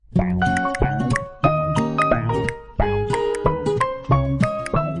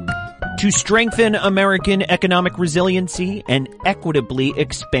To strengthen American economic resiliency and equitably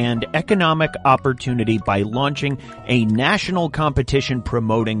expand economic opportunity by launching a national competition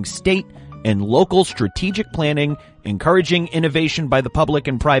promoting state and local strategic planning, encouraging innovation by the public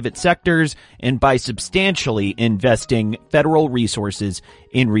and private sectors, and by substantially investing federal resources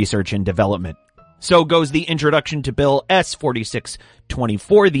in research and development. So goes the introduction to Bill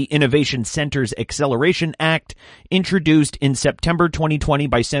S-4624, the Innovation Centers Acceleration Act, introduced in September 2020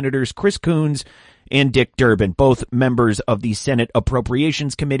 by Senators Chris Coons and Dick Durbin, both members of the Senate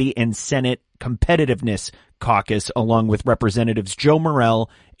Appropriations Committee and Senate Competitiveness Caucus, along with Representatives Joe Morell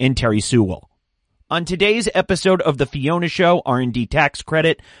and Terry Sewell. On today's episode of The Fiona Show, R&D Tax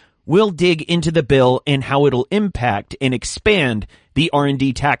Credit, we'll dig into the bill and how it'll impact and expand the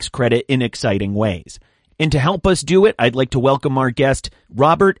R&D tax credit in exciting ways. And to help us do it, I'd like to welcome our guest,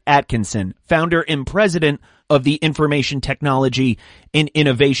 Robert Atkinson, founder and president of the Information Technology and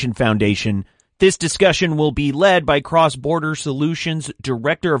Innovation Foundation. This discussion will be led by CrossBorder Solutions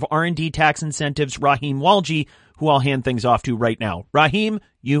Director of R&D Tax Incentives, Rahim Walji, who I'll hand things off to right now. Rahim,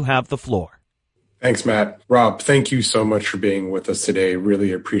 you have the floor. Thanks, Matt. Rob, thank you so much for being with us today.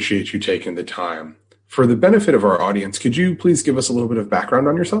 Really appreciate you taking the time. For the benefit of our audience, could you please give us a little bit of background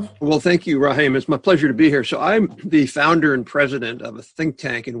on yourself? Well, thank you, Rahim. It's my pleasure to be here. So I'm the founder and president of a think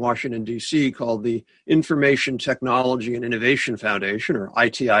tank in Washington, D.C. called the Information Technology and Innovation Foundation, or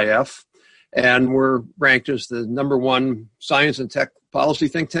ITIF. And we're ranked as the number one science and tech policy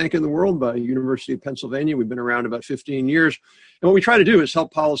think tank in the world by University of Pennsylvania. We've been around about 15 years. And what we try to do is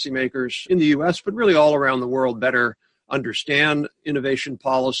help policymakers in the U.S., but really all around the world, better understand innovation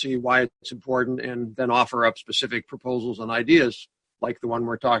policy, why it's important, and then offer up specific proposals and ideas like the one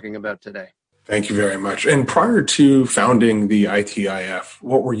we're talking about today. Thank you very much. And prior to founding the ITIF,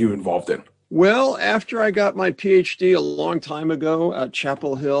 what were you involved in? Well, after I got my PhD a long time ago at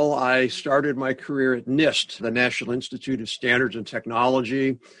Chapel Hill, I started my career at NIST, the National Institute of Standards and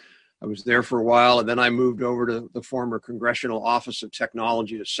Technology. I was there for a while, and then I moved over to the former Congressional Office of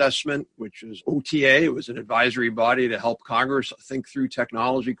Technology Assessment, which is OTA. It was an advisory body to help Congress think through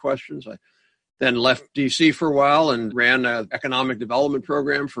technology questions. I then left D.C. for a while and ran an economic development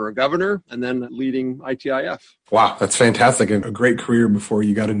program for a governor, and then leading ITIF. Wow, that's fantastic. And a great career before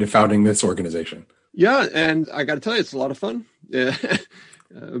you got into founding this organization. Yeah, and I got to tell you, it's a lot of fun.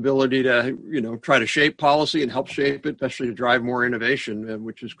 Ability to, try to shape policy and help shape it, especially to drive more innovation,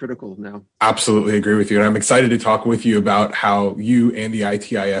 which is critical now. Absolutely agree with you. And I'm excited to talk with you about how you and the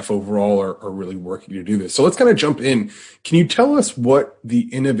ITIF overall are really working to do this. So let's kind of jump in. Can you tell us what the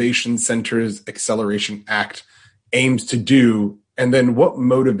Innovation Centers Acceleration Act aims to do, and then what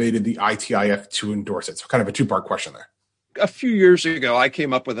motivated the ITIF to endorse it? So kind of a two-part question there. A few years ago, I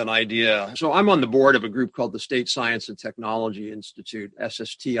came up with an idea. So I'm on the board of a group called the State Science and Technology Institute,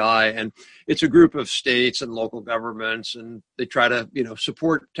 SSTI, and it's a group of states and local governments, and they try to,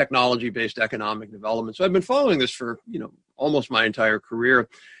 support technology-based economic development. So I've been following this for, almost my entire career.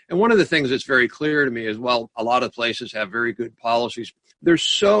 And one of the things that's very clear to me is, well, a lot of places have very good policies. There's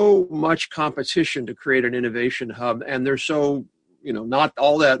so much competition to create an innovation hub, and there's so, not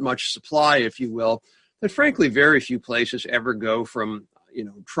all that much supply, if you will, that frankly, very few places ever go from,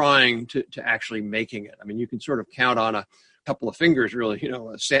 trying to actually making it. I mean, you can sort of count on a couple of fingers, really,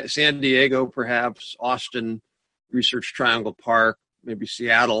 San Diego, perhaps, Austin, Research Triangle Park, maybe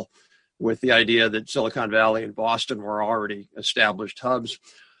Seattle, with the idea that Silicon Valley and Boston were already established hubs.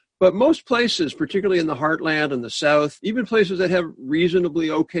 But most places, particularly in the heartland and the South, even places that have reasonably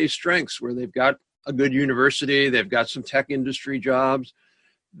okay strengths, where they've got a good university, they've got some tech industry jobs,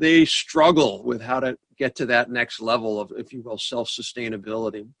 they struggle with how to get to that next level of, if you will,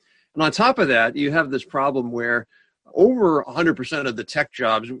 self-sustainability. And on top of that, you have this problem where over 100% of the tech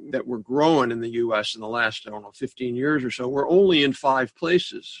jobs that were growing in the U.S. in the last, 15 years or so, were only in 5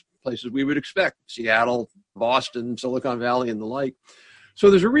 places we would expect: Seattle, Boston, Silicon Valley, and the like. So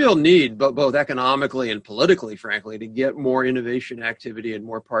there's a real need, both economically and politically, frankly, to get more innovation activity in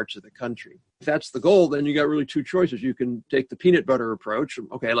more parts of the country. If that's the goal, then you got really two choices. You can take the peanut butter approach.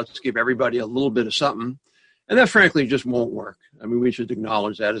 Okay, let's give everybody a little bit of something. And that, frankly, just won't work. I mean, we should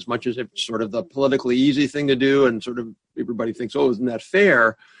acknowledge that. As much as it's sort of the politically easy thing to do and sort of everybody thinks, oh, isn't that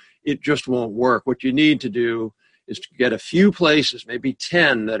fair? It just won't work. What you need to do is to get a few places, maybe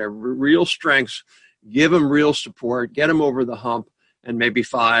 10, that are real strengths, give them real support, get them over the hump, and maybe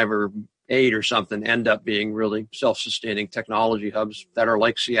 5 or 8 or something end up being really self-sustaining technology hubs that are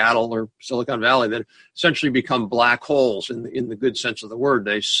like Seattle or Silicon Valley, that essentially become black holes in the good sense of the word.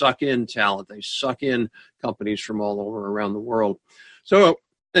 They suck in talent. They suck in companies from all over around the world. So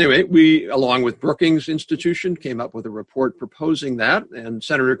Anyway, we, along with Brookings Institution, came up with a report proposing that. And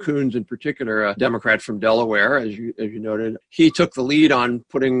Senator Coons, in particular, a Democrat from Delaware, as you noted, he took the lead on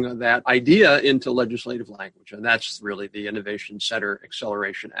putting that idea into legislative language. And that's really the Innovation Center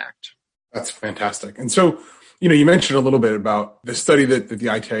Acceleration Act. That's fantastic. And so, you mentioned a little bit about the study that the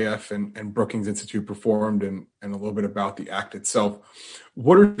ITIF and Brookings Institute performed and a little bit about the act itself.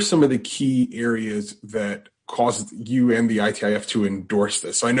 What are some of the key areas that caused you and the ITIF to endorse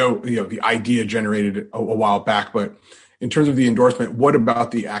this? So I know, the idea generated a while back, but in terms of the endorsement, what about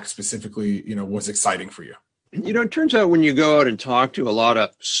the act specifically, was exciting for you? It turns out when you go out and talk to a lot of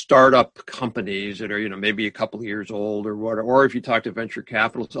startup companies that are, maybe a couple of years old or if you talk to venture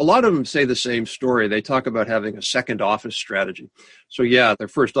capitalists, a lot of them say the same story. They talk about having a second office strategy. So yeah, their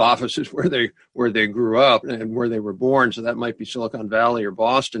first office is where they grew up and where they were born. So that might be Silicon Valley or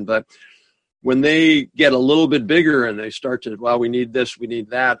Boston. But when they get a little bit bigger and they start to, we need this, we need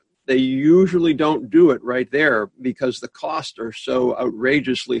that, they usually don't do it right there because the costs are so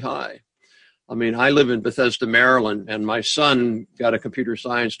outrageously high. I mean, I live in Bethesda, Maryland, and my son got a computer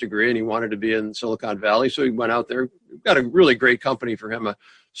science degree and he wanted to be in Silicon Valley. So he went out there, got a really great company for him, a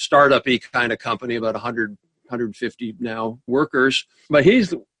startup-y kind of company, about 150 now workers. But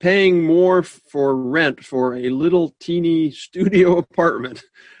he's paying more for rent for a little teeny studio apartment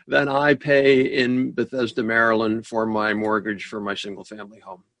than I pay in Bethesda, Maryland for my mortgage for my single family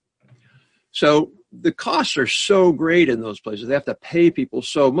home. So the costs are so great in those places. They have to pay people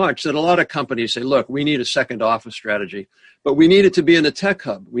so much that a lot of companies say, look, we need a second office strategy, but we need it to be in a tech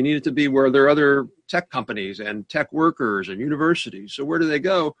hub. We need it to be where there are other tech companies and tech workers and universities. So where do they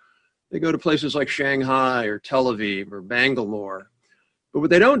go? They go to places like Shanghai or Tel Aviv or Bangalore. But what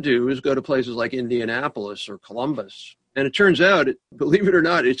they don't do is go to places like Indianapolis or Columbus. And it turns out, believe it or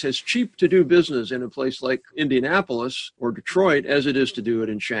not, it's as cheap to do business in a place like Indianapolis or Detroit as it is to do it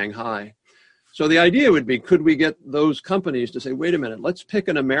in Shanghai. So the idea would be, could we get those companies to say, wait a minute, let's pick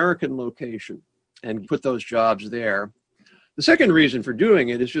an American location and put those jobs there. The second reason for doing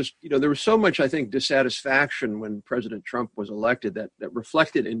it is just, there was so much, I think, dissatisfaction when President Trump was elected that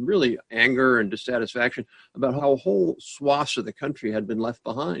reflected in really anger and dissatisfaction about how whole swaths of the country had been left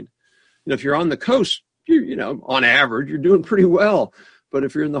behind. If you're on the coast, on average, you're doing pretty well. But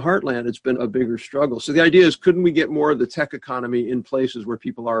if you're in the heartland, it's been a bigger struggle. So the idea is, couldn't we get more of the tech economy in places where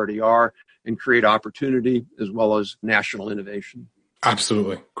people already are and create opportunity as well as national innovation?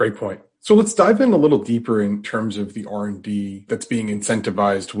 Absolutely. Great point. So let's dive in a little deeper in terms of the R&D that's being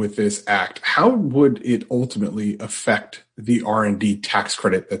incentivized with this act. How would it ultimately affect the R&D tax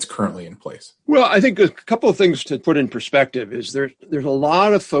credit that's currently in place? Well, I think a couple of things to put in perspective is there's a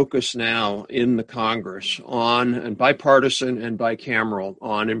lot of focus now in the Congress on, and bipartisan and bicameral,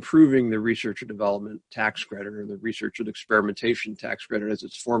 on improving the research and development tax credit, or the research and experimentation tax credit as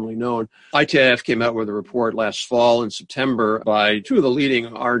it's formally known. ITIF came out with a report last fall in September by two of the leading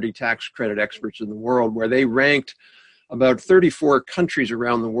R&D tax credit experts in the world, where they ranked about 34 countries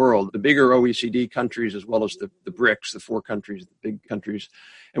around the world, the bigger OECD countries as well as the BRICS, the four countries, the big countries.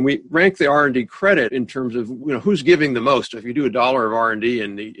 And we rank the R&D credit in terms of, who's giving the most. If you do $1 of R&D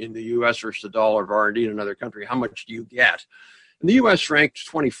in the U.S. versus $1 of R&D in another country, how much do you get? And the U.S. ranked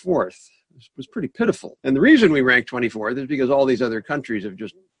 24th. It was pretty pitiful. And the reason we ranked 24th is because all these other countries have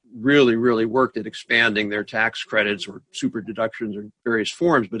just really, really worked at expanding their tax credits or super deductions or various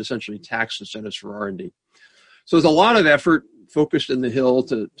forms, but essentially tax incentives for R&D. So there's a lot of effort focused in the Hill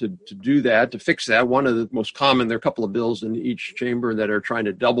to do that, to fix that. One of the most common, there are a couple of bills in each chamber that are trying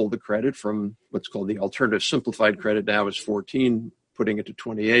to double the credit from what's called the alternative simplified credit now is 14, putting it to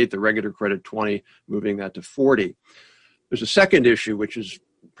 28, the regular credit 20, moving that to 40. There's a second issue, which is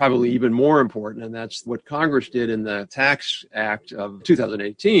probably even more important, and that's what Congress did in the Tax Act of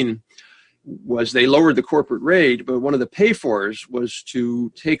 2018, was they lowered the corporate rate, but one of the pay-fors was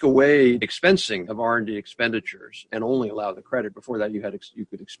to take away expensing of R&D expenditures and only allow the credit. Before that, you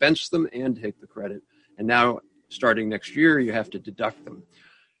could expense them and take the credit. And now, starting next year, you have to deduct them.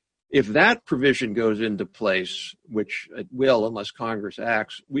 If that provision goes into place, which it will unless Congress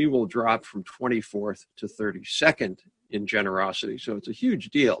acts, we will drop from 24th to 32nd in generosity. So it's a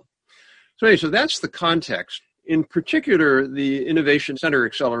huge deal. So anyway, so that's the context. In particular, the Innovation Center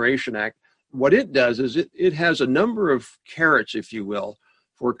Acceleration Act, what it does is it has a number of carrots, if you will,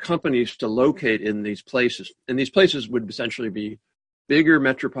 for companies to locate in these places. And these places would essentially be bigger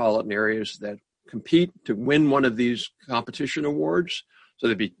metropolitan areas that compete to win one of these competition awards. So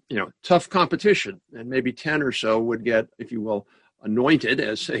there'd be, tough competition, and maybe 10 or so would get, if you will, anointed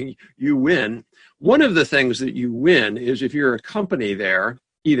as saying you win. One of the things that you win is if you're a company there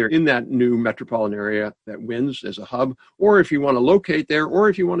either in that new metropolitan area that wins as a hub, or if you want to locate there, or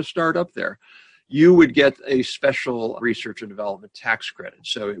if you want to start up there, you would get a special research and development tax credit.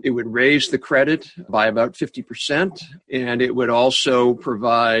 So it would raise the credit by about 50%, and it would also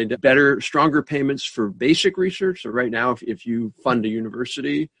provide better, stronger payments for basic research. So right now, if you fund a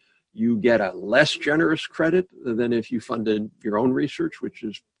university, you get a less generous credit than if you funded your own research, which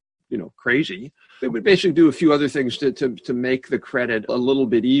is, crazy. It would basically do a few other things to make the credit a little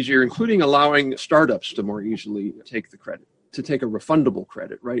bit easier, including allowing startups to more easily take the credit, to take a refundable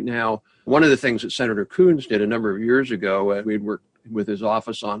credit. Right now, one of the things that Senator Coons did a number of years ago, we'd worked with his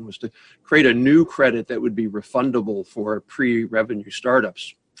office on, was to create a new credit that would be refundable for pre-revenue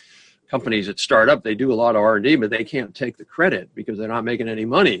startups. Companies that start up, they do a lot of R&D, but they can't take the credit because they're not making any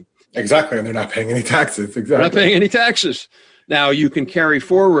money. Exactly, and they're not paying any taxes. Exactly. They're not paying any taxes. Now, you can carry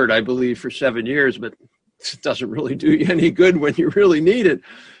forward, I believe, for 7 years, but it doesn't really do you any good when you really need it.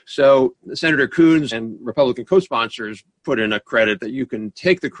 So Senator Coons and Republican co-sponsors put in a credit that you can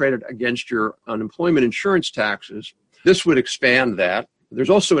take the credit against your unemployment insurance taxes. This would expand that. There's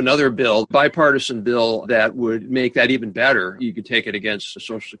also another bill, bipartisan bill, that would make that even better. You could take it against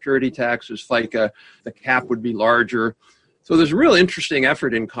Social Security taxes, FICA. The cap would be larger. So there's a real interesting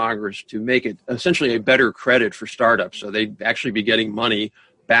effort in Congress to make it essentially a better credit for startups. So they'd actually be getting money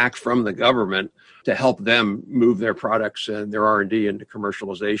back from the government to help them move their products and their R&D into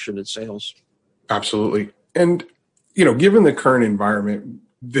commercialization and sales. Absolutely. And, given the current environment,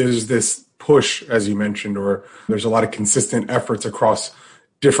 there's this push, as you mentioned, or there's a lot of consistent efforts across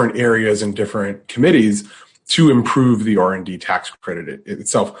different areas and different committees to improve the R&D tax credit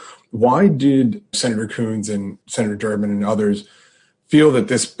itself. Why did Senator Coons and Senator Durbin and others feel that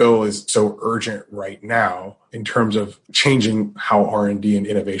this bill is so urgent right now in terms of changing how R&D and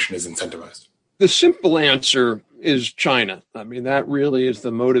innovation is incentivized? The simple answer is China. I mean, that really is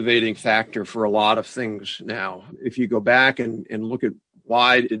the motivating factor for a lot of things now. If you go back and look at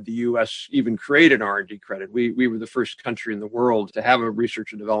why did the U.S. even create an R&D credit? We were the first country in the world to have a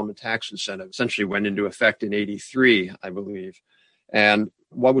research and development tax incentive. Essentially went into effect in 1983, I believe. And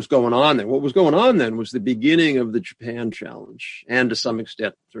what was going on then? What was going on then was the beginning of the Japan challenge and to some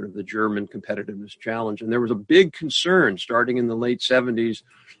extent sort of the German competitiveness challenge. And there was a big concern starting in the late 70s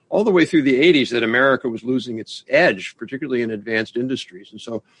all the way through the 80s that America was losing its edge, particularly in advanced industries. And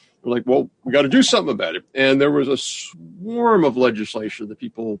so we're like, well, we got to do something about it. And there was a swarm of legislation that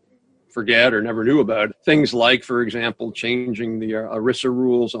people forget or never knew about. Things like, for example, changing the ERISA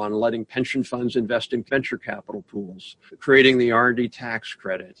rules on letting pension funds invest in venture capital pools, creating the R&D tax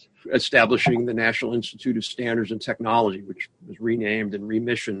credit, establishing the National Institute of Standards and Technology, which was renamed and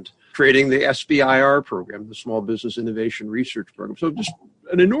remissioned, creating the SBIR program, the Small Business Innovation Research Program. So just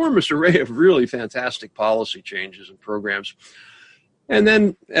an enormous array of really fantastic policy changes and programs. And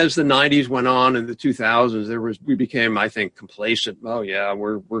then as the 90s went on and the 2000s, we became, I think, complacent. Oh, yeah,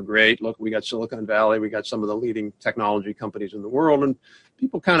 we're great. Look, we got Silicon Valley. We got some of the leading technology companies in the world. And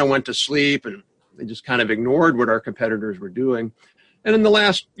people kind of went to sleep and they just kind of ignored what our competitors were doing. And in the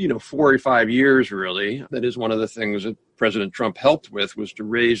last, 4 or 5 years, really, that is one of the things that President Trump helped with, was to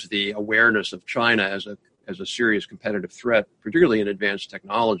raise the awareness of China as a serious competitive threat, particularly in advanced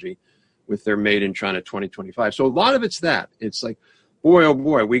technology with their Made in China 2025. So a lot of it's that. It's like, boy, oh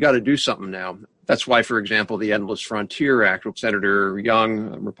boy, we got to do something now. That's why, for example, the Endless Frontier Act with Senator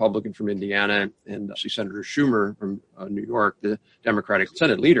Young, a Republican from Indiana, and Senator Schumer from New York, the Democratic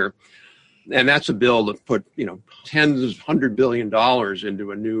Senate leader. And that's a bill that put, tens, $100 billion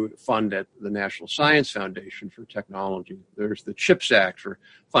into a new fund at the National Science Foundation for Technology. There's the CHIPS Act for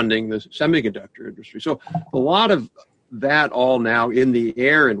funding the semiconductor industry. So a lot of that all now in the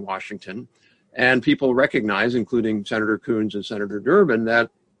air in Washington. And people recognize, including Senator Coons and Senator Durbin, that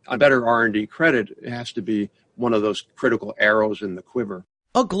a better R&D credit has to be one of those critical arrows in the quiver.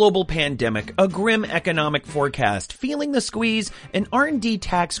 A global pandemic, a grim economic forecast, feeling the squeeze, an R&D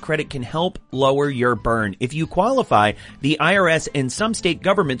tax credit can help lower your burn. If you qualify, the IRS and some state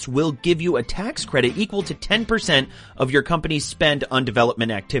governments will give you a tax credit equal to 10% of your company's spend on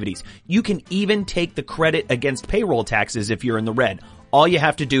development activities. You can even take the credit against payroll taxes if you're in the red. All you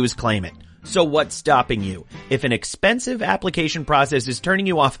have to do is claim it. So what's stopping you? If an expensive application process is turning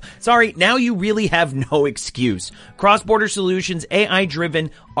you off, sorry, now you really have no excuse. CrossBorder Solutions' AI-driven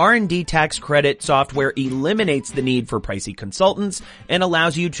R&D tax credit software eliminates the need for pricey consultants and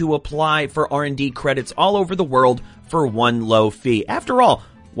allows you to apply for R&D credits all over the world for one low fee. After all,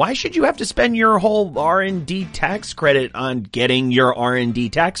 Why should you have to spend your whole R&D tax credit on getting your R&D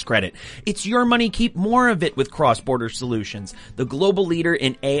tax credit? It's your money. Keep more of it with CrossBorder Solutions, the global leader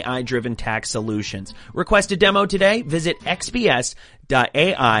in AI-driven tax solutions. Request a demo today. Visit xbs.ai/RD.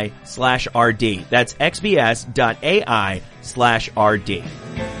 That's xbs.ai/RD.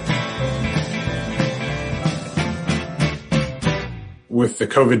 With the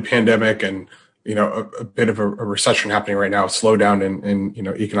COVID pandemic and a bit of a recession happening right now, slowdown in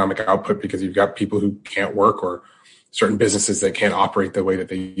economic output because you've got people who can't work or certain businesses that can't operate the way that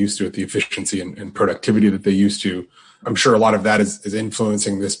they used to at the efficiency and productivity that they used to. I'm sure a lot of that is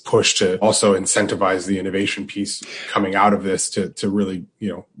influencing this push to also incentivize the innovation piece coming out of this to really,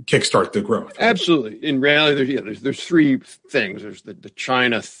 kickstart the growth. Absolutely. In reality, there's three things. There's the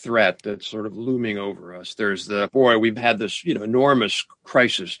China threat that's sort of looming over us. There's we've had this, enormous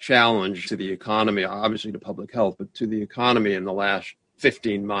crisis challenge to the economy, obviously to public health, but to the economy in the last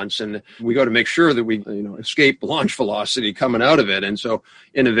 15 months. And we got to make sure that we, escape launch velocity coming out of it. And so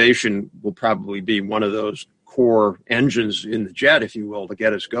innovation will probably be one of those core engines in the jet, if you will, to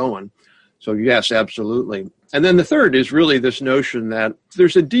get us going. So yes, absolutely. And then the third is really this notion that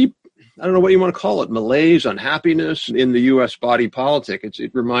there's a deep, I don't know what you want to call it, malaise, unhappiness in the U.S. body politic.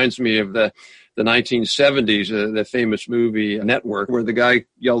 It reminds me of the 1970s, the famous movie Network, where the guy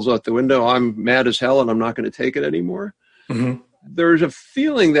yells out the window, "I'm mad as hell and I'm not going to take it anymore." Mm-hmm. There's a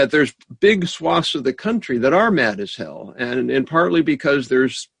feeling that there's big swaths of the country that are mad as hell. And partly because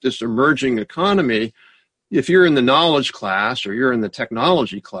there's this emerging economy. If you're in the knowledge class or you're in the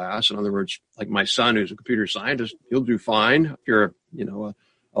technology class, in other words, like my son who's a computer scientist, he'll do fine. If you're,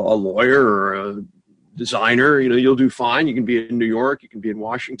 a lawyer or a designer, you'll do fine. You can be in New York, you can be in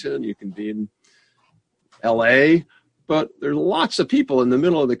Washington, you can be in LA. But there's lots of people in the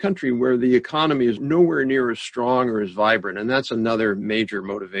middle of the country where the economy is nowhere near as strong or as vibrant. And that's another major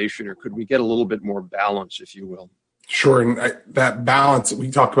motivation. Or could we get a little bit more balance, if you will? Sure. And that balance, we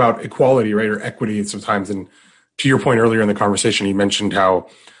talk about equality, right, or equity sometimes. And to your point earlier in the conversation, you mentioned how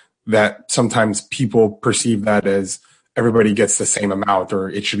that sometimes people perceive that as everybody gets the same amount or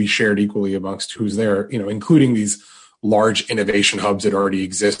it should be shared equally amongst who's there, including these large innovation hubs that already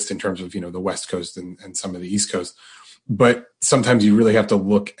exist in terms of, the West Coast and some of the East Coast. But sometimes you really have to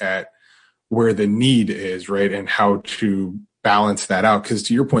look at where the need is, right, and how to balance that out. Because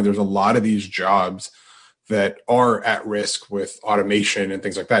to your point, there's a lot of these jobs that are at risk with automation and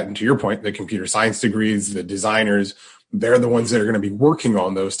things like that. And to your point, the computer science degrees, the designers, they're the ones that are going to be working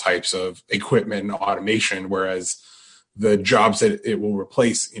on those types of equipment and automation, whereas the jobs that it will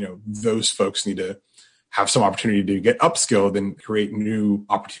replace, those folks need to have some opportunity to get upskilled and create new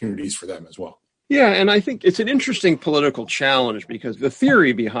opportunities for them as well. Yeah, and I think it's an interesting political challenge because the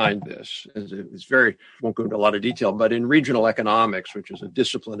theory behind this is very, won't go into a lot of detail, but in regional economics, which is a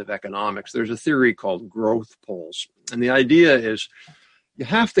discipline of economics, there's a theory called growth pulls. And the idea is you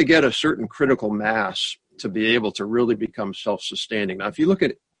have to get a certain critical mass to be able to really become self-sustaining. Now, if you look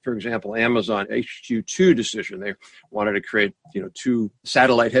at, for example, Amazon HQ2 decision, they wanted to create, 2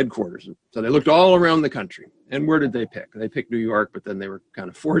 satellite headquarters. So they looked all around the country. And where did they pick? They picked New York, but then they were kind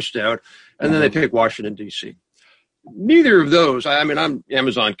of forced out. And then they picked Washington, D.C. Neither of those,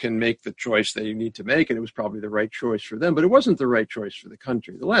 Amazon can make the choice they need to make, and it was probably the right choice for them, but it wasn't the right choice for the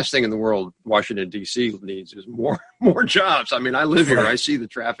country. The last thing in the world Washington, D.C. needs is more jobs. I live here. I see the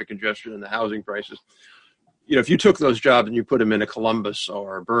traffic congestion and the housing prices. If you took those jobs and you put them in a Columbus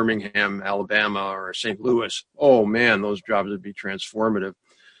or Birmingham, Alabama, or St. Louis, oh man, those jobs would be transformative.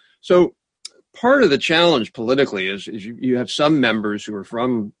 So part of the challenge politically is you have some members who are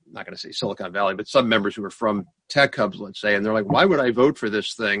from, I'm not going to say Silicon Valley, but some members who are from tech hubs, let's say, and they're like, why would I vote for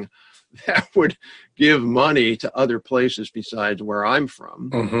this thing that would give money to other places besides where I'm from?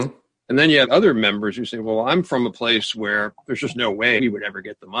 Mm-hmm. And then you have other members who say, well, I'm from a place where there's just no way we would ever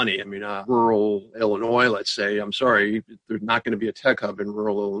get the money. Rural Illinois, let's say, I'm sorry, there's not going to be a tech hub in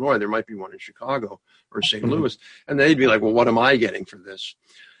rural Illinois. There might be one in Chicago or St. Louis. And they'd be like, well, what am I getting for this?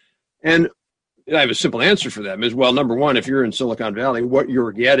 And I have a simple answer for them is, well, number one, if you're in Silicon Valley, what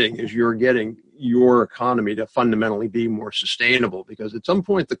you're getting is you're getting your economy to fundamentally be more sustainable, because at some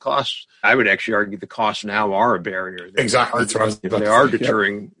point the costs, I would actually argue the costs now are a barrier. Exactly. They are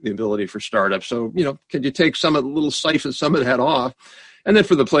deterring the ability for startups. So, can you take some of the little siphon some of that off? And then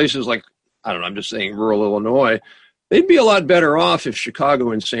for the places like, I don't know, I'm just saying rural Illinois, they'd be a lot better off if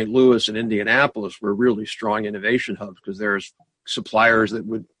Chicago and St. Louis and Indianapolis were really strong innovation hubs, because there's suppliers that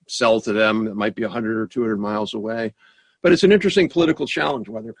would sell to them that might be 100 or 200 miles away. But it's an interesting political challenge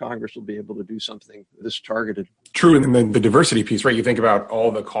whether Congress will be able to do something this targeted. True. And then the diversity piece, right? You think about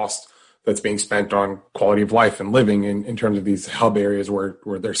all the cost that's being spent on quality of life and living in terms of these hub areas where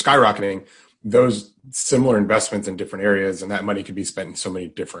they're skyrocketing, those similar investments in different areas, and that money could be spent in so many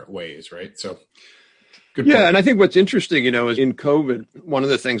different ways, right? So good point. Yeah, and I think what's interesting, is in COVID, one of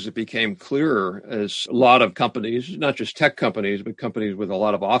the things that became clearer is a lot of companies, not just tech companies, but companies with a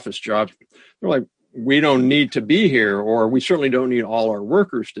lot of office jobs, they're like, we don't need to be here, or we certainly don't need all our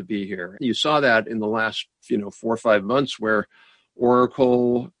workers to be here. You saw that in the last, 4 or 5 months where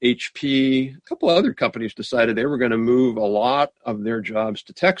Oracle, HP, a couple of other companies decided they were going to move a lot of their jobs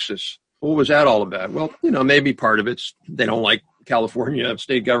to Texas. What was that all about? Well, maybe part of it's they don't like California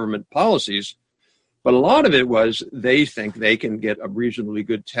state government policies, but a lot of it was they think they can get a reasonably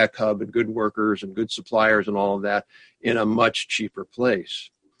good tech hub and good workers and good suppliers and all of that in a much cheaper place.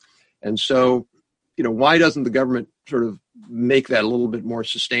 And so, why doesn't the government sort of make that a little bit more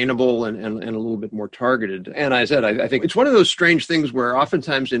sustainable and a little bit more targeted? And I said, I think it's one of those strange things where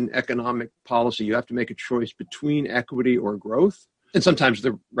oftentimes in economic policy, you have to make a choice between equity or growth. And sometimes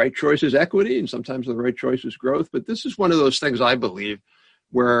the right choice is equity and sometimes the right choice is growth. But this is one of those things, I believe,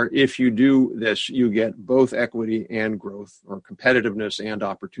 where if you do this, you get both equity and growth, or competitiveness and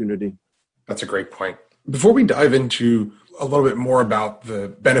opportunity. That's a great point. Before we dive into a little bit more about the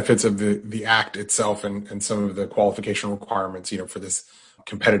benefits of the Act itself and some of the qualification requirements, for this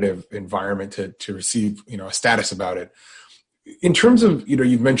competitive environment to receive, a status about it. In terms of,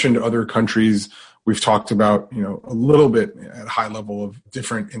 you've mentioned other countries, we've talked about, a little bit at a high level of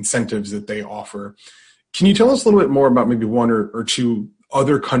different incentives that they offer. Can you tell us a little bit more about maybe one or two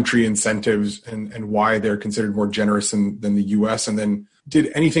other country incentives and why they're considered more generous than the U.S.? And then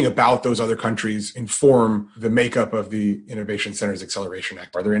did anything about those other countries inform the makeup of the Innovation Centers Acceleration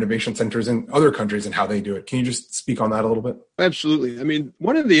Act? Are there innovation centers in other countries and how they do it? Can you just speak on that a little bit? Absolutely. I mean,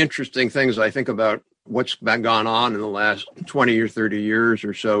 one of the interesting things I think about what's been gone on in the last 20 or 30 years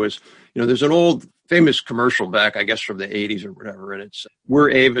or so is, there's an old famous commercial back, I guess, from the 80s or whatever, and it's,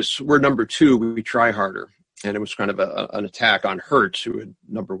 we're Avis, we're number two, we try harder. And it was kind of an attack on Hertz, who had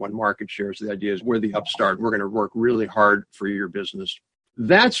number one market share. So the idea is we're the upstart. We're going to work really hard for your business.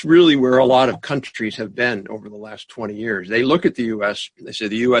 That's really where a lot of countries have been over the last 20 years. They look at the U.S., they say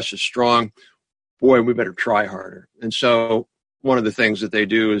the U.S. is strong. Boy, we better try harder. And so one of the things that they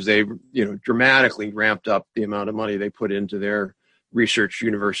do is they, dramatically ramped up the amount of money they put into their research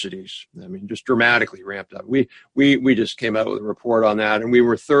universities. I mean, just dramatically ramped up. We just came out with a report on that, and we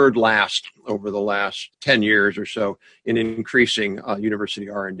were third last over the last 10 years or so in increasing university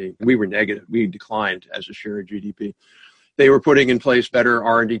R&D. We were negative. We declined as a share of GDP. They were putting in place better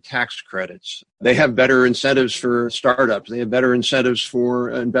R&D tax credits. They have better incentives for startups. They have better incentives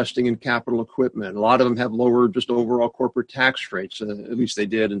for investing in capital equipment. A lot of them have lower just overall corporate tax rates. At least they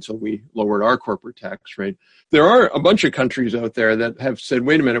did until we lowered our corporate tax rate. There are a bunch of countries out there that have said,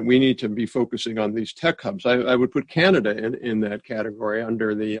 wait a minute, we need to be focusing on these tech hubs. I would put Canada in that category.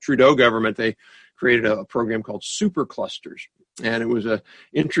 Under the Trudeau government, they created a program called superclusters. And it was an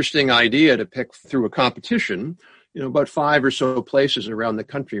interesting idea to pick through a competition about 5 or so places around the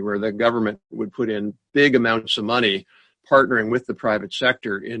country where the government would put in big amounts of money partnering with the private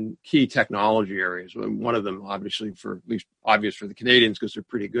sector in key technology areas. One of them, obviously, for at least obvious for the Canadians because they're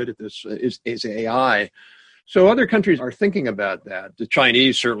pretty good at this, is AI. So other countries are thinking about that. The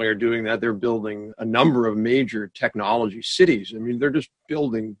Chinese certainly are doing that. They're building a number of major technology cities. I mean, they're just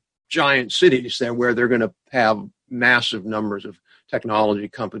building giant cities where they're going to have massive numbers of technology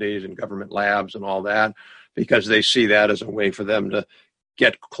companies and government labs and all that, because they see that as a way for them to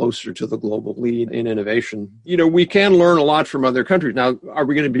get closer to the global lead in innovation. We can learn a lot from other countries. Now, are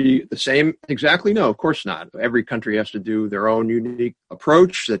we going to be the same exactly? No, of course not. Every country has to do their own unique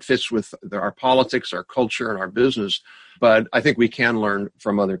approach that fits with our politics, our culture, and our business. But I think we can learn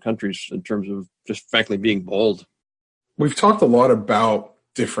from other countries in terms of just frankly being bold. We've talked a lot about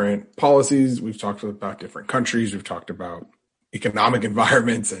different policies. We've talked about different countries. We've talked about economic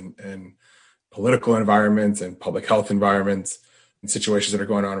environments and political environments and public health environments and situations that are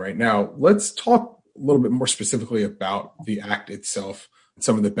going on right now. Let's talk a little bit more specifically about the Act itself and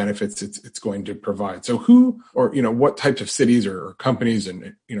some of the benefits it's going to provide. So what types of cities or companies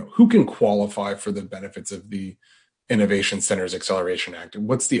and, who can qualify for the benefits of the Innovation Centers Acceleration Act? And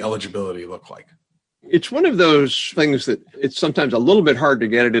what's the eligibility look like? It's one of those things that it's sometimes a little bit hard to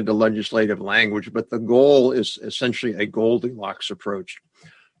get it into legislative language, but the goal is essentially a Goldilocks approach.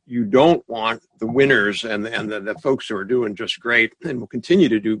 You don't want the winners and the folks who are doing just great and will continue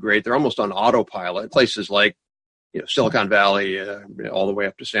to do great. They're almost on autopilot. Places like Silicon Valley, all the way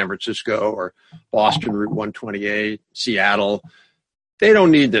up to San Francisco or Boston Route 128, Seattle. They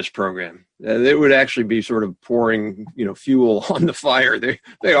don't need this program. It would actually be sort of pouring, fuel on the fire. They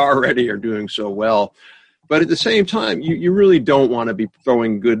already are doing so well. But at the same time, you really don't want to be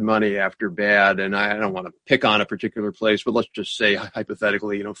throwing good money after bad. And I don't want to pick on a particular place, but let's just say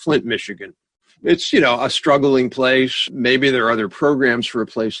hypothetically, Flint, Michigan. It's, a struggling place. Maybe there are other programs for a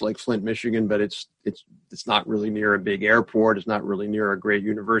place like Flint, Michigan, but it's not really near a big airport. It's not really near a great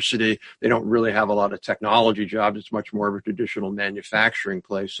university. They don't really have a lot of technology jobs. It's much more of a traditional manufacturing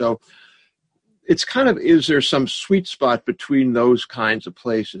place. So it's kind of, is there some sweet spot between those kinds of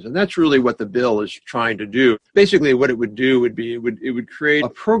places? And that's really what the bill is trying to do. Basically, what it would do would be, it would create a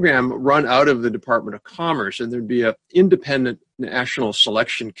program run out of the Department of Commerce, and there'd be an independent national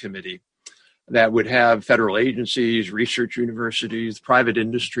selection committee that would have federal agencies, research universities, private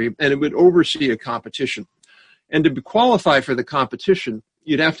industry, and it would oversee a competition. And to qualify for the competition,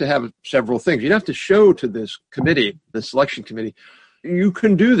 you'd have to have several things. You'd have to show to this committee, the selection committee, you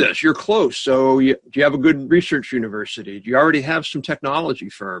can do this. You're close. So do you have a good research university? Do you already have some technology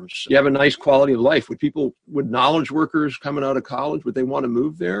firms? Do you have a nice quality of life? Would knowledge workers coming out of college, would they want to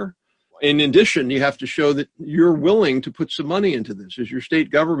move there? In addition, you have to show that you're willing to put some money into this. Is your state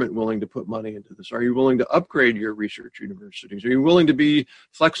government willing to put money into this? Are you willing to upgrade your research universities? Are you willing to be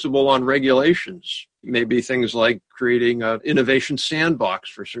flexible on regulations? Maybe things like creating an innovation sandbox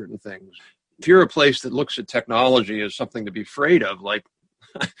for certain things. If you're a place that looks at technology as something to be afraid of, like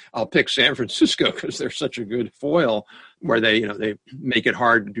I'll pick San Francisco because they're such a good foil, where they make it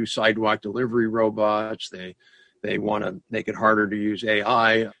hard to do sidewalk delivery robots. They want to make it harder to use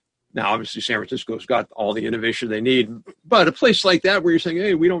AI. Now, obviously, San Francisco's got all the innovation they need, but a place like that where you're saying,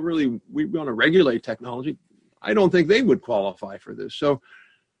 hey, we want to regulate technology, I don't think they would qualify for this. So,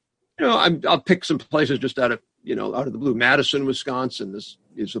 I'll pick some places just out of the blue. Madison, Wisconsin, this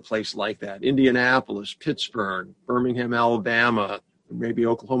is a place like that. Indianapolis, Pittsburgh, Birmingham, Alabama, maybe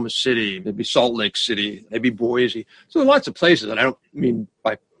Oklahoma City, maybe Salt Lake City, maybe Boise. So there are lots of places, and I don't mean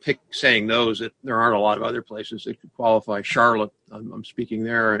by saying those that there aren't a lot of other places that could qualify. Charlotte, I'm speaking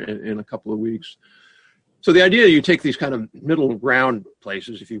there in a couple of weeks. So the idea, you take these kind of middle ground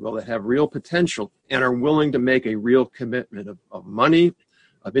places, if you will, that have real potential and are willing to make a real commitment of money,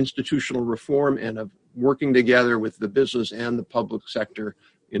 of institutional reform, and of working together with the business and the public sector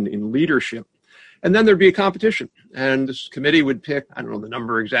in leadership. And then there'd be a competition. And this committee would pick, I don't know the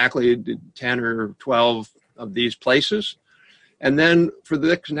number exactly, 10 or 12 of these places. And then for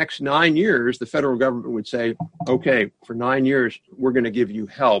the next 9 years, the federal government would say, okay, for 9 years, we're going to give you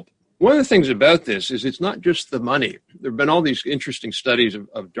help. One of the things about this is it's not just the money. There have been all these interesting studies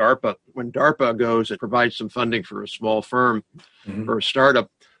of DARPA. When DARPA goes and provides some funding for a small firm or a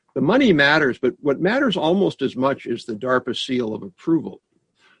startup, the money matters, but what matters almost as much is the DARPA seal of approval.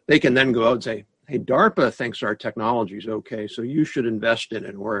 They can then go out and say, hey, DARPA thinks our technology is okay, so you should invest in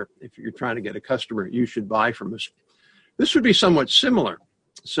it. Or if you're trying to get a customer, you should buy from us. This would be somewhat similar.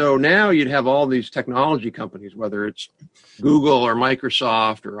 So now you'd have all these technology companies, whether it's Google or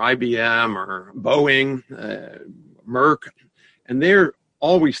Microsoft or IBM or Boeing, Merck, and they're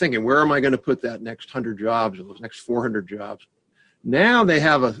always thinking, where am I going to put that next 100 jobs or those next 400 jobs? Now they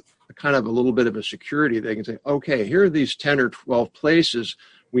have a kind of a little bit of a security. They can say, okay, here are these 10 or 12 places.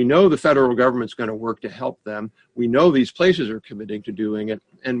 We know the federal government's going to work to help them. We know these places are committing to doing it.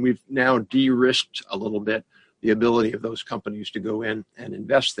 And we've now de-risked a little bit the ability of those companies to go in and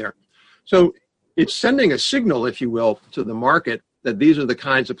invest there. So it's sending a signal, if you will, to the market that these are the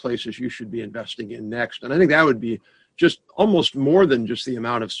kinds of places you should be investing in next. And I think that would be just almost more than just the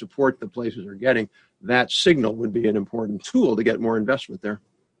amount of support the places are getting. That signal would be an important tool to get more investment there.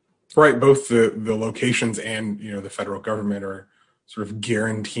 Right. Both the locations and, the federal government are sort of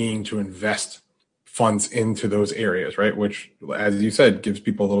guaranteeing to invest funds into those areas, right? Which, as you said, gives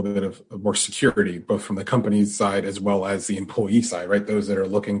people a little bit of more security, both from the company's side as well as the employee side, right? Those that are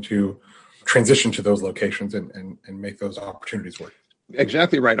looking to transition to those locations and make those opportunities work.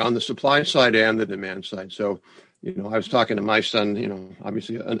 Exactly right, on the supply side and the demand side. So, I was talking to my son,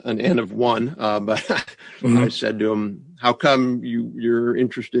 obviously an N of one, but I said to him, how come you're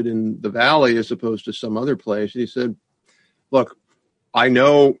interested in the Valley as opposed to some other place? He said, look, I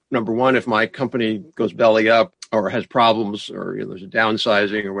know, number one, if my company goes belly up or has problems or there's a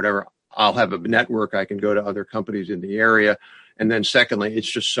downsizing or whatever, I'll have a network. I can go to other companies in the area. And then secondly,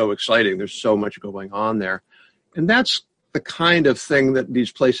 it's just so exciting. There's so much going on there. And that's the kind of thing that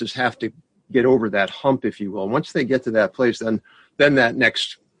these places have to get over that hump, if you will. Once they get to that place, then that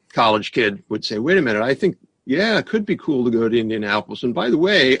next college kid would say, wait a minute, I think, it could be cool to go to Indianapolis. And by the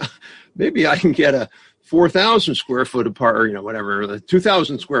way, maybe I can get a 4,000 square foot apartment, or whatever, the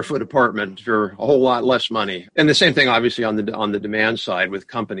 2,000 square foot apartment for a whole lot less money. And the same thing, obviously, on the demand side with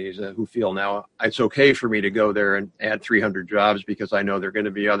companies who feel now it's okay for me to go there and add 300 jobs because I know there are going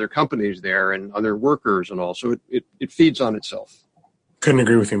to be other companies there and other workers and all. So it feeds on itself. Couldn't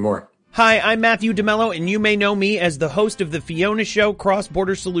agree with you more. Hi, I'm Matthew DeMello, and you may know me as the host of the Fiona Show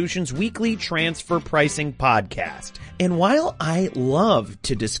CrossBorder Solutions weekly transfer pricing podcast. And while I love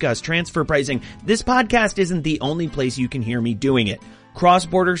to discuss transfer pricing, this podcast isn't the only place you can hear me doing it.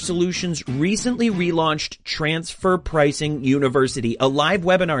 CrossBorder Solutions recently relaunched Transfer Pricing University, a live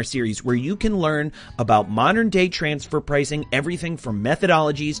webinar series where you can learn about modern-day transfer pricing, everything from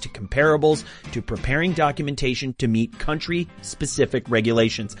methodologies to comparables to preparing documentation to meet country-specific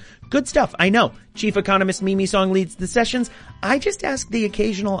regulations. Good stuff, I know. Chief Economist Mimi Song leads the sessions. I just ask the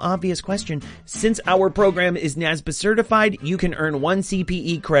occasional obvious question. Since our program is NASBA certified, you can earn 1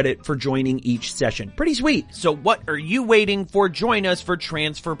 CPE credit for joining each session. Pretty sweet. So what are you waiting for? Join us for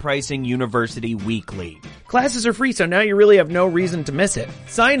Transfer Pricing University Weekly. Classes are free, so now you really have no reason to miss it.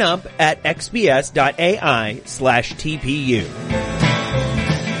 Sign up at xbs.ai/TPU.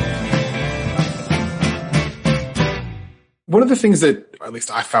 One of the things that at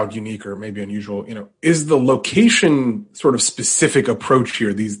least I found unique or maybe unusual, is the location sort of specific approach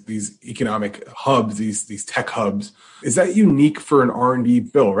here. These economic hubs, these tech hubs, is that unique for an R&D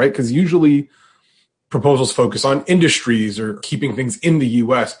bill, right? Because usually proposals focus on industries or keeping things in the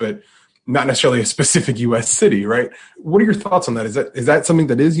U.S., but not necessarily a specific U.S. city, right? What are your thoughts on that? Is that something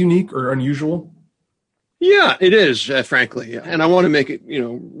that is unique or unusual? Yeah, it is, frankly. And I want to make it,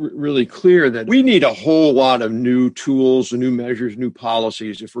 really clear that we need a whole lot of new tools, new measures, new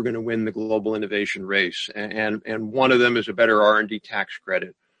policies if we're going to win the global innovation race. And one of them is a better R&D tax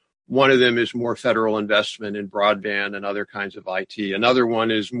credit. One of them is more federal investment in broadband and other kinds of IT. Another one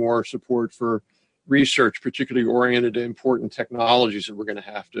is more support for research, particularly oriented to important technologies that we're going to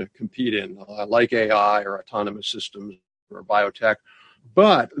have to compete in, like AI or autonomous systems or biotech.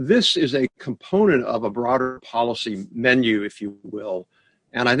 But this is a component of a broader policy menu, if you will,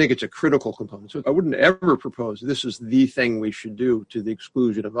 and I think it's a critical component. So I wouldn't ever propose this is the thing we should do to the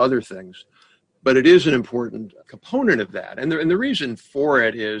exclusion of other things, but it is an important component of that. And the reason for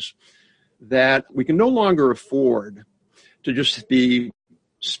it is that we can no longer afford to just be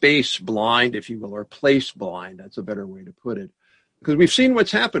space blind, if you will, or place blind. That's a better way to put it. Because we've seen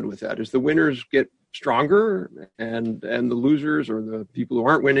what's happened with that is the winners get stronger and the losers or the people who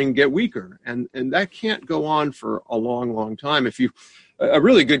aren't winning get weaker. And that can't go on for a long, long time. A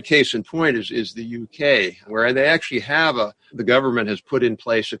really good case in point is the UK, where they actually have the government has put in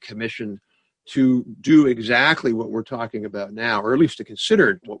place a commission to do exactly what we're talking about now, or at least to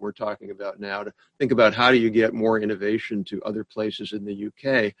consider what we're talking about now, to think about how do you get more innovation to other places in the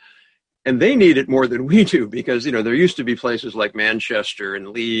UK. And they need it more than we do because, there used to be places like Manchester and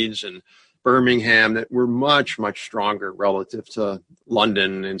Leeds and Birmingham that were much, much stronger relative to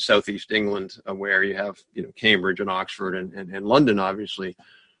London and Southeast England, where you have, Cambridge and Oxford and London, obviously.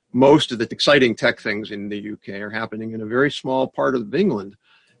 Most of the exciting tech things in the UK are happening in a very small part of England,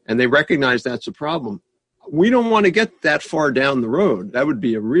 and they recognize that's a problem. We don't want to get that far down the road. That would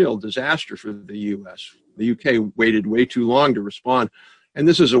be a real disaster for the US. The UK waited way too long to respond. And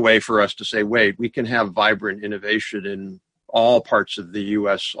this is a way for us to say, wait, we can have vibrant innovation in all parts of the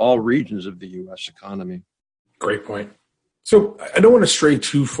U.S., all regions of the U.S. economy. Great point. So I don't want to stray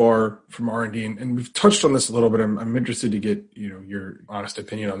too far from R&D, and we've touched on this a little bit. I'm interested to get your honest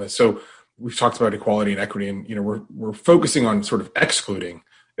opinion on this. So we've talked about equality and equity, and we're focusing on sort of excluding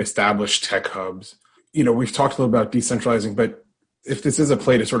established tech hubs. We've talked a little about decentralizing, but if this is a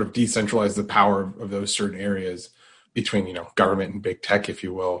play to sort of decentralize the power of those certain areas between government and big tech, if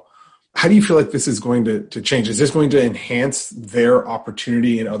you will, how do you feel like this is going to change? Is this going to enhance their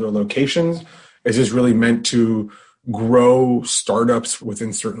opportunity in other locations? Is this really meant to grow startups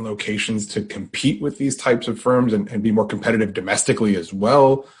within certain locations to compete with these types of firms and be more competitive domestically as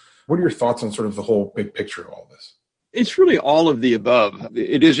well? What are your thoughts on sort of the whole big picture of all this? It's really all of the above.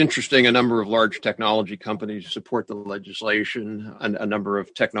 It is interesting. A number of large technology companies support the legislation. A number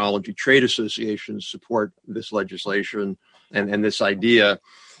of technology trade associations support this legislation and this idea.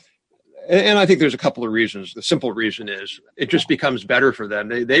 And I think there's a couple of reasons. The simple reason is it just becomes better for them.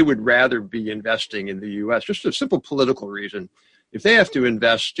 They would rather be investing in the U.S. Just a simple political reason. If they have to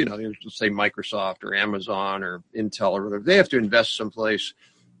invest, let's say Microsoft or Amazon or Intel or whatever, they have to invest someplace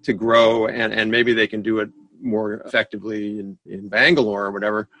to grow and maybe they can do it more effectively in Bangalore or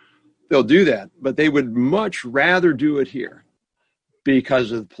whatever, they'll do that. But they would much rather do it here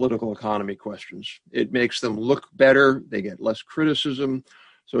because of political economy questions. It makes them look better. They get less criticism.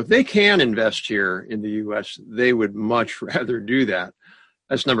 So if they can invest here in the U.S., they would much rather do that.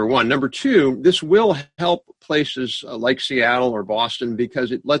 That's number one. Number two, this will help places like Seattle or Boston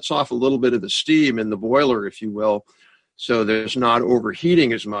because it lets off a little bit of the steam in the boiler, if you will. So there's not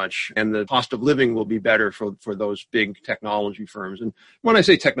overheating as much, and the cost of living will be better for those big technology firms. And when I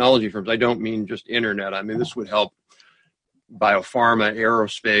say technology firms, I don't mean just internet. I mean, this would help biopharma,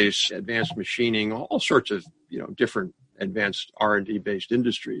 aerospace, advanced machining, all sorts of, different advanced R&D based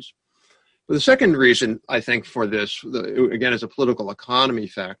industries. But the second reason I think for this, again, is a political economy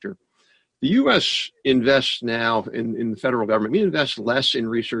factor. The U.S. invests now in the federal government. We invest less in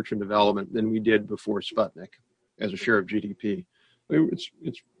research and development than we did before Sputnik as a share of GDP. It's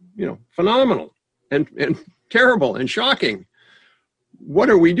phenomenal and terrible and shocking. What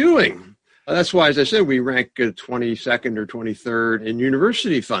are we doing? That's why, as I said, we rank 22nd or 23rd in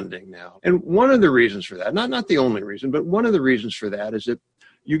university funding now. And one of the reasons for that, not the only reason, but one of the reasons for that is that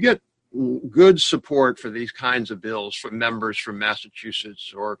you get good support for these kinds of bills from members from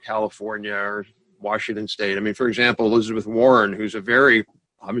Massachusetts or California or Washington State. I mean, for example, Elizabeth Warren, who's a very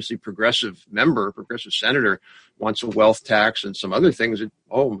obviously progressive senator, wants a wealth tax and some other things.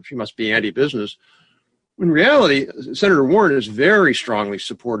 She must be anti-business. In reality, Senator Warren is very strongly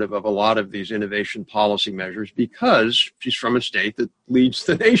supportive of a lot of these innovation policy measures because she's from a state that leads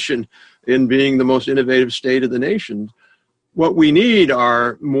the nation in being the most innovative state of the nation. What we need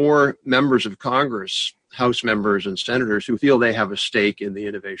are more members of Congress, House members and senators who feel they have a stake in the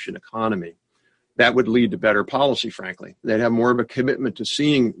innovation economy. That would lead to better policy, frankly. They'd have more of a commitment to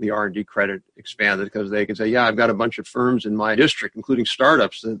seeing the R&D credit expanded because they could say, I've got a bunch of firms in my district, including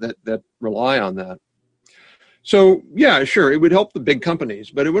startups that rely on that. So, yeah, sure, it would help the big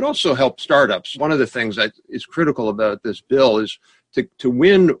companies, but it would also help startups. One of the things that is critical about this bill is to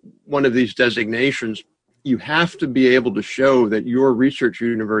win one of these designations, you have to be able to show that your research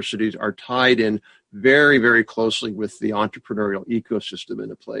universities are tied in very, very closely with the entrepreneurial ecosystem in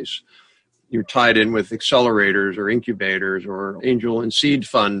a place. You're tied in with accelerators or incubators or angel and seed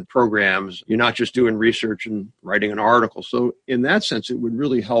fund programs. You're not just doing research and writing an article. So in that sense, it would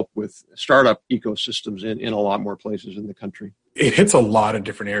really help with startup ecosystems in a lot more places in the country. It hits a lot of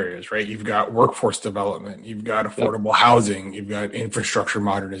different areas, right? You've got workforce development, you've got affordable housing, you've got infrastructure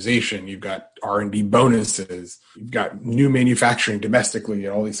modernization, you've got R&D bonuses, you've got new manufacturing domestically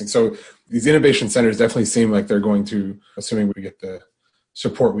and all these things. So these innovation centers definitely seem like they're going to, assuming we get the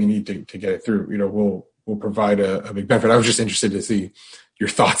support we need to get it through, we'll provide a big benefit. I was just interested to see your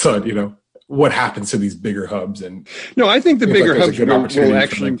thoughts on, what happens to these bigger hubs. And no, I think the bigger hubs will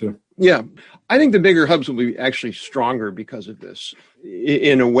actually, I think the bigger hubs will be actually stronger because of this.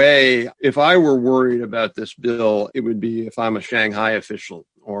 In a way, if I were worried about this bill, it would be if I'm a Shanghai official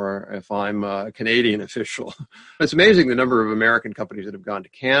or if I'm a Canadian official. It's amazing the number of American companies that have gone to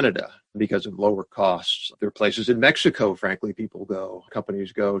Canada because of lower costs. There are places in Mexico, frankly,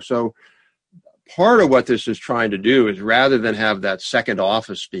 companies go. So part of what this is trying to do is rather than have that second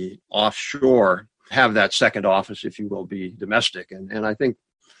office be offshore, have that second office, if you will, be domestic. And I think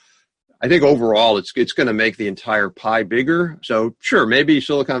overall it's going to make the entire pie bigger. So sure, maybe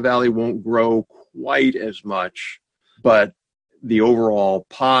Silicon Valley won't grow quite as much, but the overall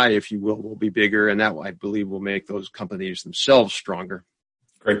pie, if you will be bigger. And that, I believe, will make those companies themselves stronger.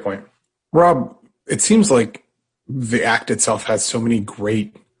 Great point. Rob, it seems like the act itself has so many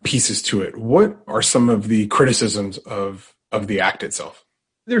great pieces to it. What are some of the criticisms of the act itself?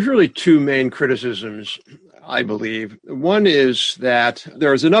 There's really two main criticisms, I believe. One is that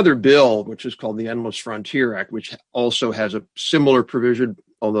there is another bill, which is called the Endless Frontier Act, which also has a similar provision,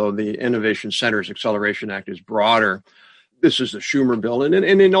 although the Innovation Centers Acceleration Act is broader. This is the Schumer bill. And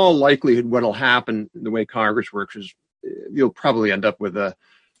in all likelihood, what will happen, the way Congress works, is you'll probably end up with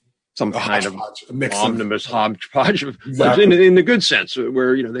some kind of omnibus hodgepodge, exactly. in the good sense,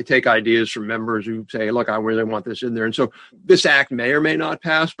 where they take ideas from members who say, look, I really want this in there. And so this act may or may not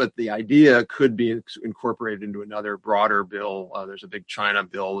pass, but the idea could be incorporated into another broader bill. There's a big China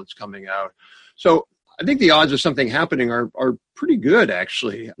bill that's coming out. So I think the odds of something happening are pretty good,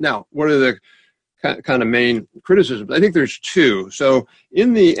 actually. Now, what are the kind of main criticisms? I think there's two. So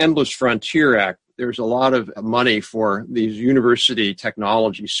in the Endless Frontier Act, there's a lot of money for these university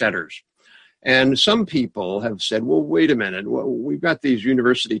technology centers. And some people have said, well, wait a minute, we've got these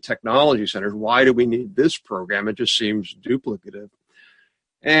university technology centers. Why do we need this program? It just seems duplicative.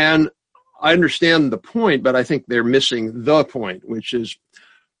 And I understand the point, but I think they're missing the point, which is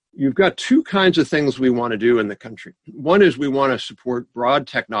you've got two kinds of things we want to do in the country. One is we want to support broad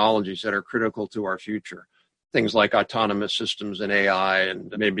technologies that are critical to our future. Things like autonomous systems and AI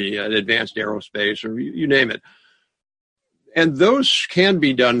and maybe advanced aerospace or you name it. And those can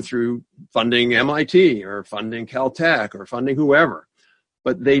be done through funding MIT or funding Caltech or funding whoever,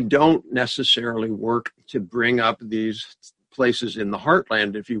 but they don't necessarily work to bring up these places in the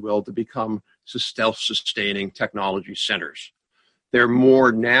heartland, if you will, to become self-sustaining technology centers. They're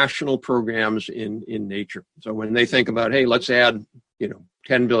more national programs in nature. So when they think about, hey, let's add,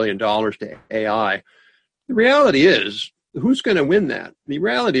 $10 billion to AI, the reality is, who's going to win that? The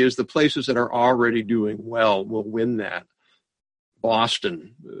reality is the places that are already doing well will win that.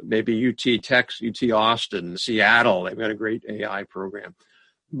 Boston, maybe UT Austin, Seattle, they've got a great AI program,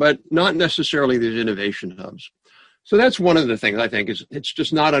 but not necessarily these innovation hubs. So that's one of the things I think is it's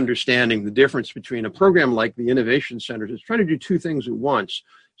just not understanding the difference between a program like the innovation centers. It's trying to do two things at once.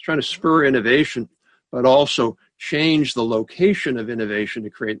 It's trying to spur innovation, but also change the location of innovation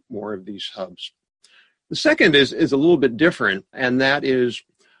to create more of these hubs. The second is a little bit different, and that is,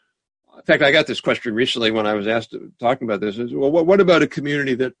 in fact, I got this question recently when I was asked talking about this, is, well, what about a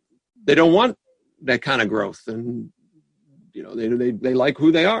community that they don't want that kind of growth? And, they like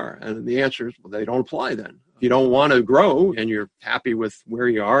who they are. And the answer is, well, they don't apply then. If you don't want to grow and you're happy with where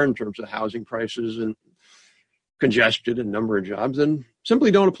you are in terms of housing prices and congestion and number of jobs, then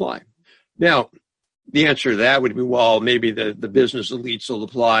simply don't apply. Now, the answer to that would be, well, maybe the business elites will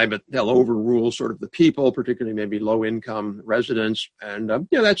apply, but they'll overrule sort of the people, particularly maybe low-income residents. And,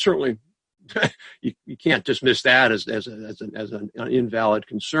 that's certainly, you can't dismiss that as an invalid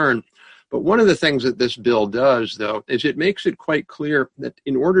concern. But one of the things that this bill does, though, is it makes it quite clear that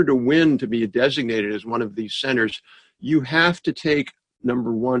in order to win to be designated as one of these centers, you have to take,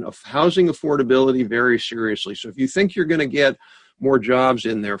 number one, of housing affordability very seriously. So if you think you're going to get more jobs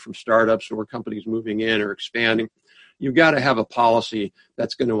in there from startups or companies moving in or expanding, you've got to have a policy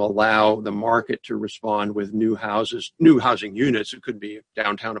that's going to allow the market to respond with new housing units. It could be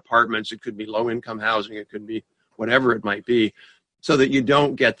downtown apartments, it could be low-income housing, it could be whatever it might be, so that you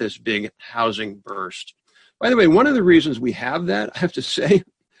don't get this big housing burst. By the way, one of the reasons we have that, I have to say,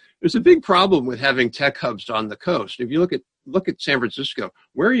 there's a big problem with having tech hubs on the coast. If you look at San Francisco,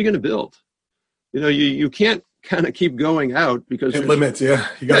 where are you going to build? You can't kind of keep going out because it limits. Yeah,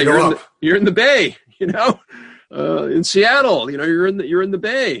 you got to go up. You're in the Bay. In Seattle, you're in the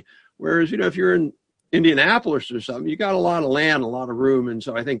Bay. Whereas if you're in Indianapolis or something, you got a lot of land, a lot of room, and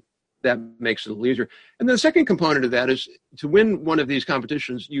so I think that makes it a little easier. And the second component of that is to win one of these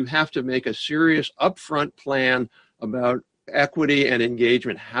competitions, you have to make a serious upfront plan about equity and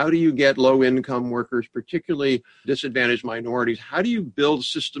engagement. How do you get low-income workers, particularly disadvantaged minorities? How do you build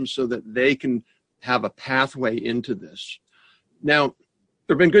systems so that they can have a pathway into this? Now,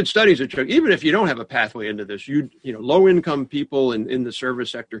 there have been good studies that show even if you don't have a pathway into this, low-income people in the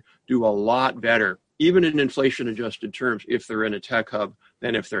service sector do a lot better, even in inflation-adjusted terms, if they're in a tech hub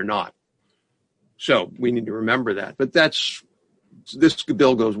than if they're not. So we need to remember that. But this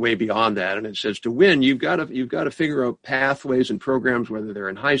bill goes way beyond that, and it says to win, you've got to figure out pathways and programs, whether they're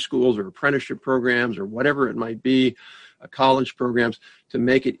in high schools or apprenticeship programs or whatever it might be, college programs, to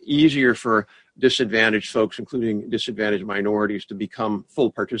make it easier for disadvantaged folks, including disadvantaged minorities, to become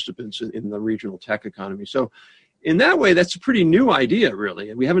full participants in the regional tech economy. So in that way, that's a pretty new idea, really.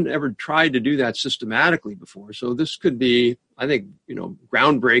 And we haven't ever tried to do that systematically before. So this could be, I think,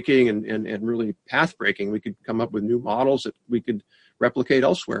 groundbreaking and really path-breaking. We could come up with new models that we could replicate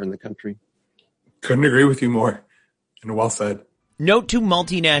elsewhere in the country. Couldn't agree with you more. And well said. Note to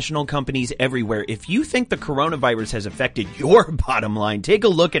multinational companies everywhere, if you think the coronavirus has affected your bottom line, take a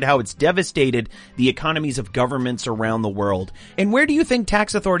look at how it's devastated the economies of governments around the world. And where do you think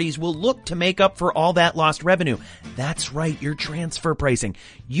tax authorities will look to make up for all that lost revenue? That's right, your transfer pricing.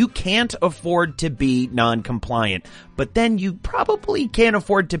 You can't afford to be non-compliant, but then you probably can't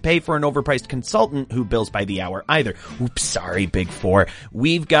afford to pay for an overpriced consultant who bills by the hour either. Oops, sorry, Big Four.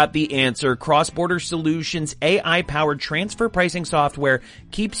 We've got the answer. CrossBorder Solutions AI-powered transfer pricing software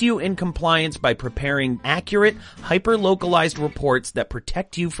keeps you in compliance by preparing accurate, hyper-localized reports that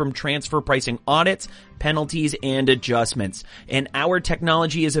protect you from transfer pricing audits, penalties, and adjustments. And our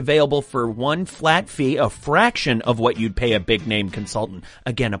technology is available for one flat fee, a fraction of what you'd pay a big-name consultant.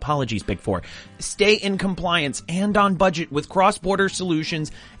 Again, apologies, Big Four. Stay in compliance and on budget with CrossBorder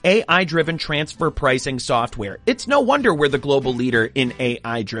Solutions AI-driven transfer pricing software. It's no wonder we're the global leader in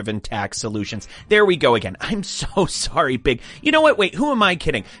AI-driven tax solutions. There we go again. I'm so sorry, Big. You know what? Wait, who am I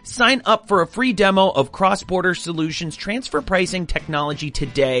kidding? Sign up for a free demo of CrossBorder Solutions transfer pricing technology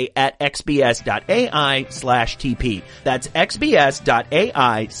today at xbs.ai/TP. That's xbs.ai/TP.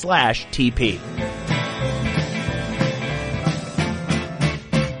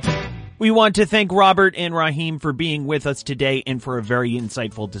 We want to thank Robert and Rahim for being with us today and for a very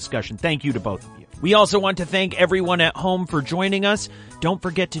insightful discussion. Thank you to both of you. We also want to thank everyone at home for joining us. Don't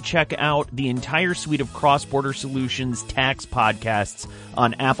forget to check out the entire suite of CrossBorder Solutions tax podcasts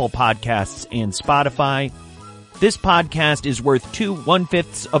on Apple Podcasts and Spotify. This podcast is worth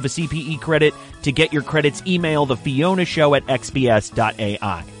 2/1/5 of a CPE credit. To get your credits, email the Fiona Show at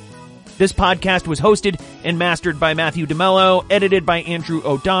xbs.ai. This podcast was hosted and mastered by Matthew DeMello, edited by Andrew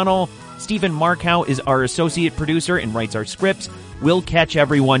O'Donnell. Stephen Markow is our associate producer and writes our scripts. We'll catch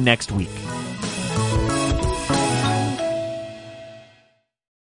everyone next week.